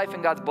growing in your life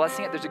and God's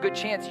blessing it, there's a good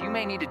chance you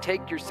may need to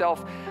take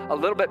yourself a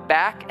little bit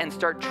back and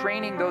start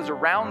training those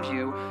around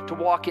you to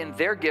walk in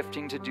their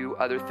gifting to do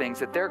other things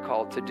that they're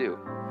called to do.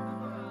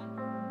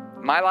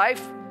 My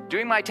life,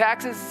 doing my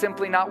taxes,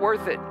 simply not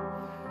worth it.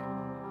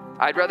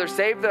 I'd rather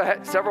save the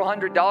several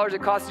 $100s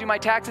it costs to do my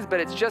taxes, but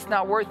it's just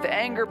not worth the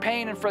anger,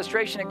 pain, and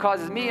frustration it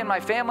causes me and my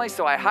family,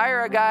 so I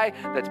hire a guy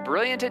that's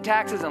brilliant at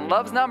taxes and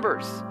loves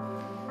numbers.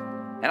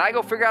 And I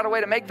go figure out a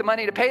way to make the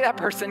money to pay that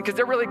person because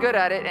they're really good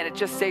at it, and it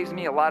just saves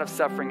me a lot of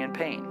suffering and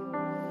pain.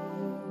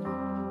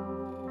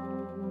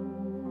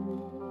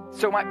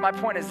 So my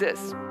point is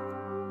this.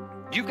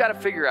 You've got to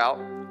figure out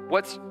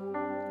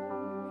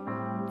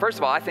first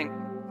of all, I think,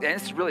 and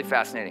this is really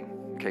fascinating.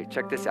 Okay,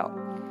 check this out.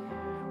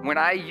 When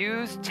I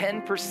use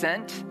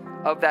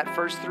 10% of that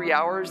first 3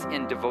 hours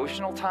in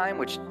devotional time,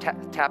 which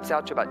taps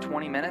out to about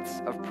 20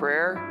 minutes of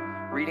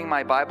prayer, reading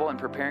my Bible, and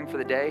preparing for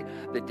the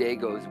day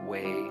goes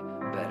way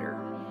better.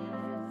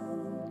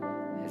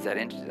 Is that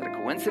a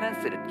coincidence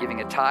that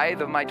giving a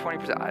tithe of my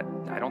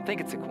 20%? I don't think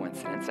it's a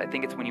coincidence. I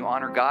think it's when you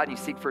honor God and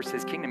you seek first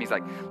his kingdom. He's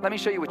like, let me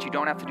show you what you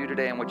don't have to do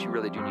today and what you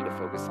really do need to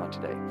focus on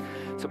today.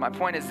 So my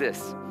point is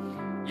this.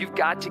 You've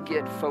got to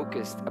get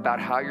focused about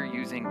how you're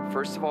using,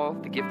 first of all,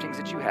 the giftings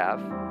that you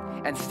have,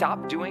 and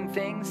stop doing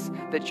things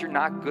that you're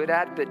not good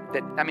at.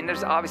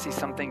 There's obviously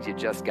some things you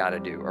just got to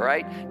do, all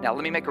right? Now,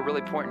 let me make a really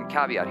important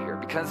caveat here,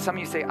 because some of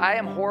you say, I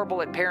am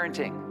horrible at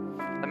parenting.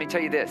 Let me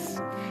tell you this.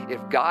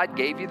 If God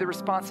gave you the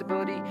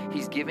responsibility,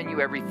 he's given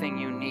you everything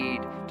you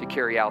need to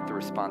carry out the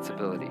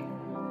responsibility.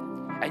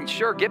 And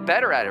sure, get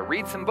better at it.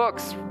 Read some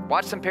books.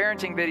 Watch some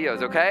parenting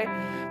videos, okay?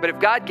 But if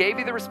God gave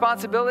you the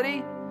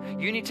responsibility,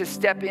 you need to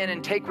step in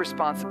and take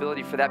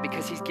responsibility for that,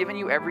 because he's given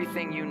you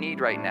everything you need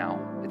right now.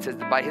 It says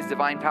that by his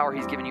divine power,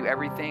 he's given you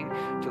everything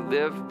to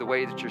live the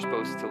way that you're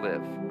supposed to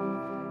live.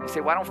 You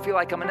say, well, I don't feel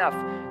like I'm enough.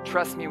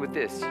 Trust me with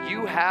this.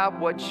 You have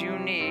what you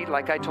need,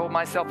 like I told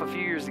myself a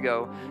few years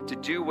ago, to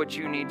do what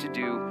you need to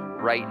do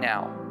right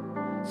now.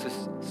 So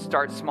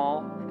start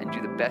small and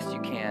do the best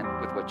you can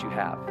with what you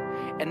have.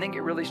 And then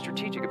get really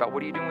strategic about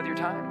what are you doing with your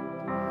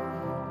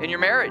time. In your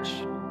marriage,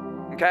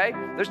 okay?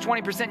 There's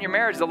 20% in your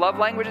marriage. The love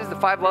languages, the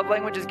 5 love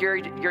languages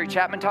Gary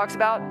Chapman talks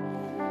about.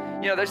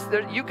 You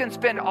know, you can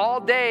spend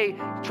all day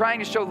trying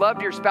to show love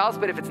to your spouse,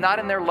 but if it's not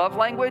in their love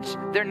language,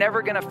 they're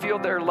never going to feel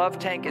their love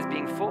tank is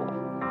being full.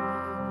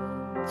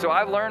 So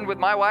I've learned with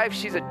my wife,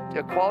 she's a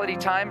quality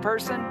time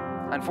person,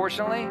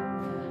 unfortunately.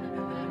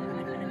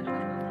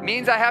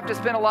 Means I have to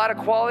spend a lot of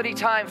quality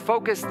time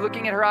focused,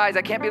 looking at her eyes.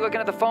 I can't be looking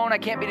at the phone. I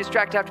can't be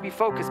distracted. I have to be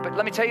focused. But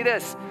let me tell you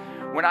this.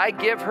 When I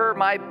give her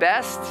my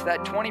best, that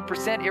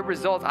 20%, it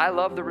results. I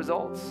love the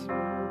results.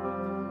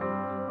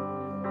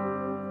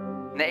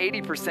 And the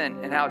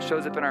 80% and how it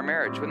shows up in our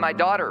marriage. With my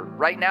daughter,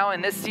 right now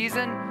in this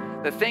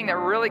season, the thing that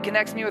really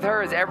connects me with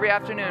her is every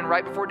afternoon,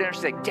 right before dinner,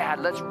 she's like, Dad,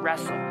 let's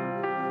wrestle.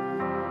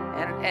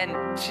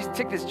 And she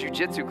took this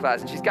jiu-jitsu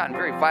class, and she's gotten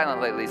very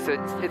violent lately, so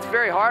it's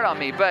very hard on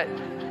me. But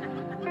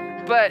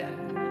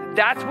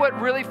that's what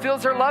really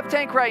fills her love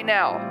tank right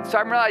now. So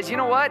I realized, you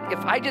know what? If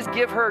I just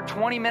give her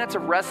 20 minutes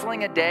of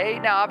wrestling a day,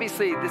 now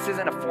obviously this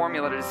isn't a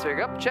formula to just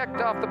figure, checked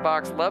off the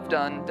box, love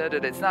done,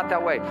 It's not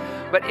that way.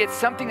 But it's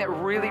something that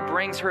really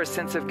brings her a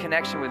sense of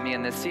connection with me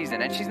in this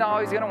season. And she's not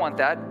always going to want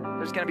that.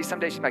 There's going to be some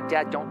days she's like,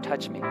 Dad, don't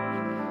touch me.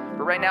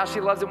 But right now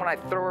she loves it when I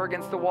throw her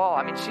against the wall.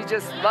 I mean, she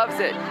just loves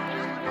it.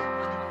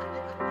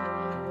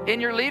 In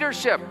your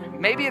leadership,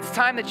 maybe it's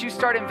time that you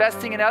start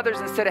investing in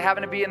others instead of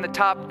having to be in the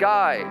top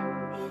guy.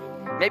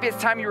 Maybe it's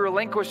time you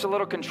relinquish a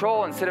little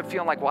control instead of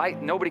feeling like, well,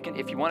 nobody can.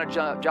 If you want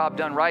a job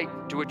done right,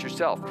 do it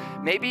yourself.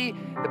 Maybe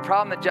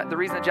the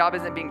reason the job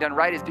isn't being done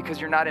right is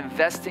because you're not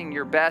investing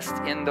your best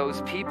in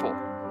those people.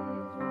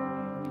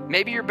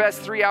 Maybe your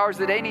best 3 hours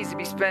a day needs to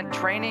be spent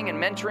training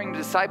and mentoring,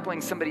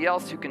 discipling somebody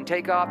else who can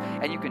take off,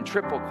 and you can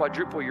triple,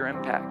 quadruple your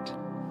impact.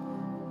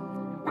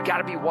 We got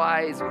to be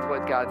wise with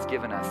what God's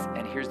given us.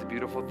 And here's the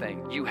beautiful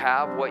thing. You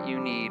have what you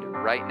need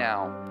right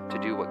now to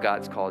do what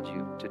God's called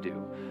you to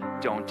do.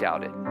 Don't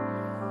doubt it.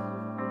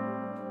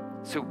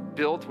 So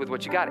build with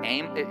what you got.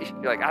 Aim.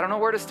 You're like, I don't know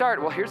where to start.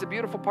 Well, here's the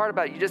beautiful part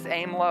about it. You just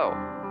aim low.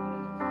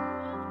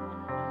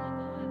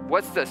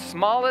 What's the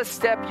smallest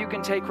step you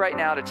can take right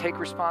now to take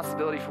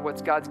responsibility for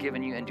what God's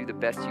given you and do the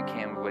best you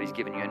can with what he's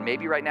given you? And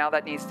maybe right now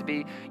that needs to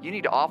be, you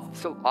need to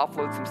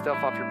offload some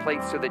stuff off your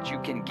plate so that you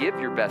can give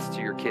your best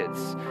to your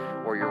kids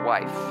or your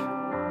wife.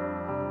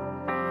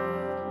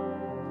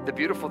 The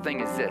beautiful thing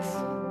is this.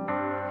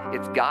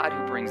 It's God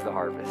who brings the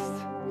harvest.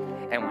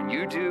 And when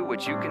you do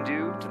what you can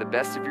do to the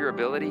best of your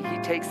ability, he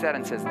takes that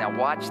and says, now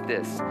watch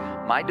this.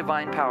 My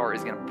divine power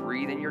is going to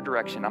breathe in your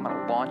direction. I'm going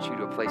to launch you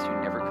to a place you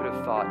never could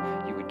have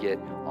thought you would get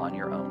on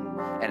your own.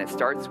 And it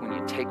starts when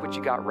you take what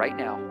you got right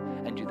now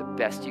and do the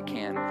best you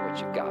can with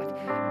what you've got.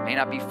 It may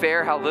not be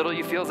fair how little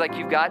you feel like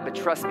you've got, but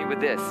trust me with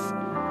this.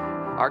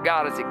 Our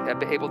God is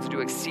able to do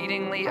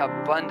exceedingly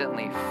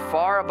abundantly,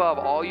 far above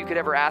all you could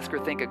ever ask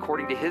or think,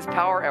 according to his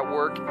power at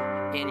work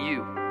in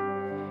you.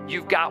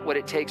 You've got what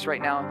it takes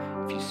right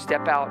now. If you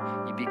step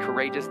out, you be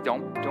courageous.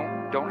 Don't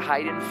Don't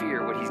hide in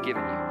fear what he's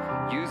given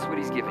you. Use what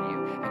he's given you,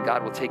 and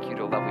God will take you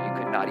to a level you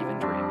could not even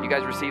dream. You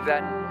guys receive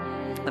that?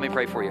 Let me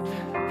pray for you.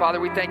 Father,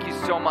 we thank you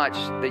so much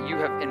that you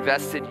have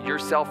invested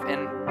yourself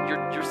in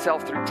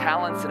yourself through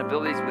talents and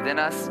abilities within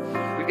us.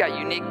 We've got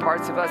unique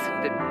parts of us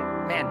that,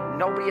 man,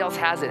 nobody else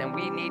has it, and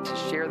we need to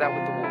share that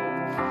with the world.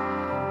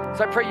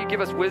 So I pray you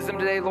give us wisdom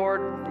today,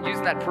 Lord,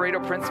 using that Pareto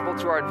principle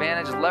to our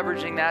advantage,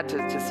 leveraging that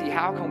to see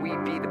how can we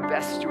be the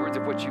best stewards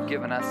of what you've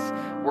given us.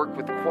 Work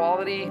with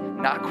quality,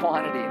 not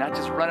quantity, not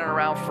just running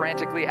around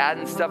frantically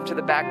adding stuff to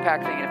the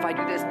backpack thinking, if I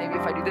do this, maybe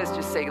if I do this,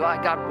 just say,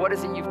 God, what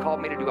is it you've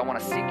called me to do? I want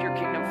to seek your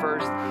kingdom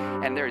first,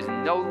 and there is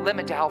no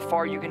limit to how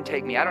far you can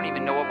take me. I don't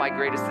even know what my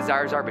greatest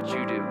desires are, but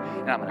you do,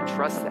 and I'm going to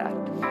trust that.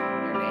 In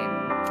your name,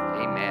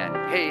 amen.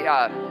 Hey,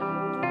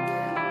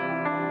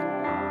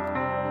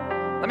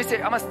 let me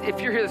say,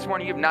 if you're here this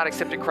morning, you have not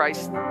accepted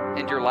Christ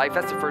into your life,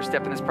 that's the first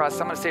step in this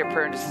process. I'm going to say a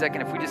prayer in just a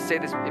second. If we just say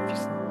this,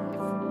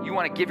 if you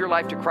want to give your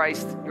life to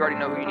Christ, you already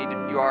know who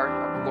you are.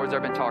 The Lord's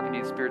already been talking to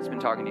you. The Spirit's been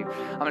talking to you.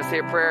 I'm going to say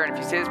a prayer, and if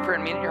you say this prayer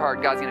and mean it in your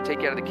heart, God's going to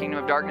take you out of the kingdom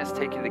of darkness,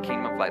 take you to the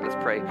kingdom of light. Let's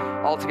pray.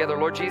 All together,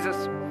 Lord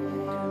Jesus,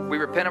 we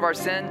repent of our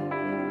sin.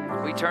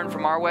 We turn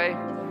from our way.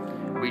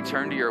 We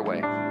turn to your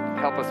way.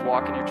 Help us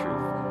walk in your truth.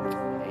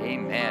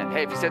 Amen.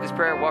 Hey, if you said this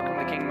prayer, welcome to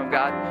the kingdom of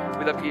God.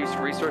 We'd love to give you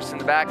some resources in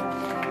the back.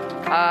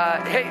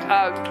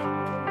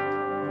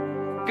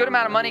 Good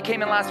amount of money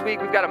came in last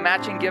week. We've got a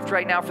matching gift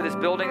right now for this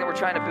building that we're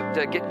trying to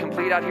get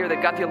complete out here.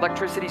 They've got the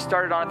electricity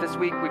started on it this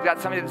week. We've got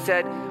somebody that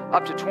said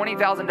up to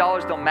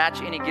 $20,000, they'll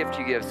match any gift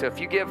you give. So if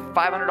you give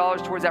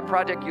 $500 towards that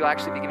project, you'll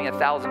actually be giving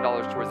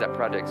 $1,000 towards that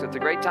project. So it's a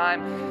great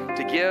time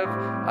to give.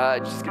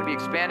 Just going to be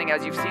expanding.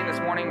 As you've seen this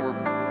morning, we're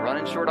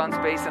running short on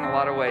space in a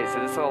lot of ways. So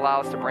this will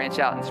allow us to branch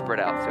out and spread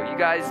out. So you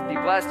guys be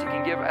blessed. You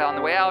can give on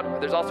the way out.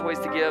 There's also ways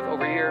to give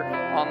over here,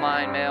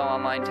 online, mail,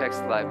 online,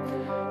 text, live.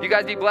 You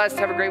guys be blessed.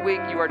 Have a great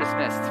week. You are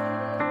dismissed.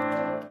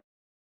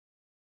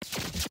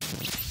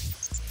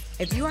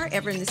 If you are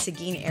ever in the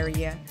Seguin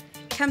area,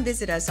 come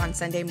visit us on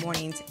Sunday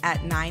mornings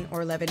at 9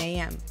 or 11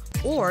 a.m.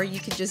 Or you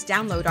can just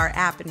download our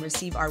app and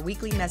receive our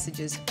weekly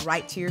messages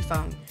right to your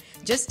phone.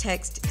 Just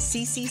text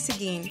CC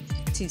Seguin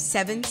to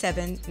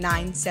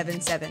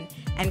 77977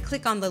 and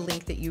click on the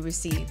link that you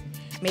receive.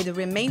 May the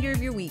remainder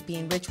of your week be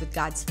enriched with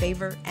God's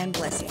favor and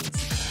blessings.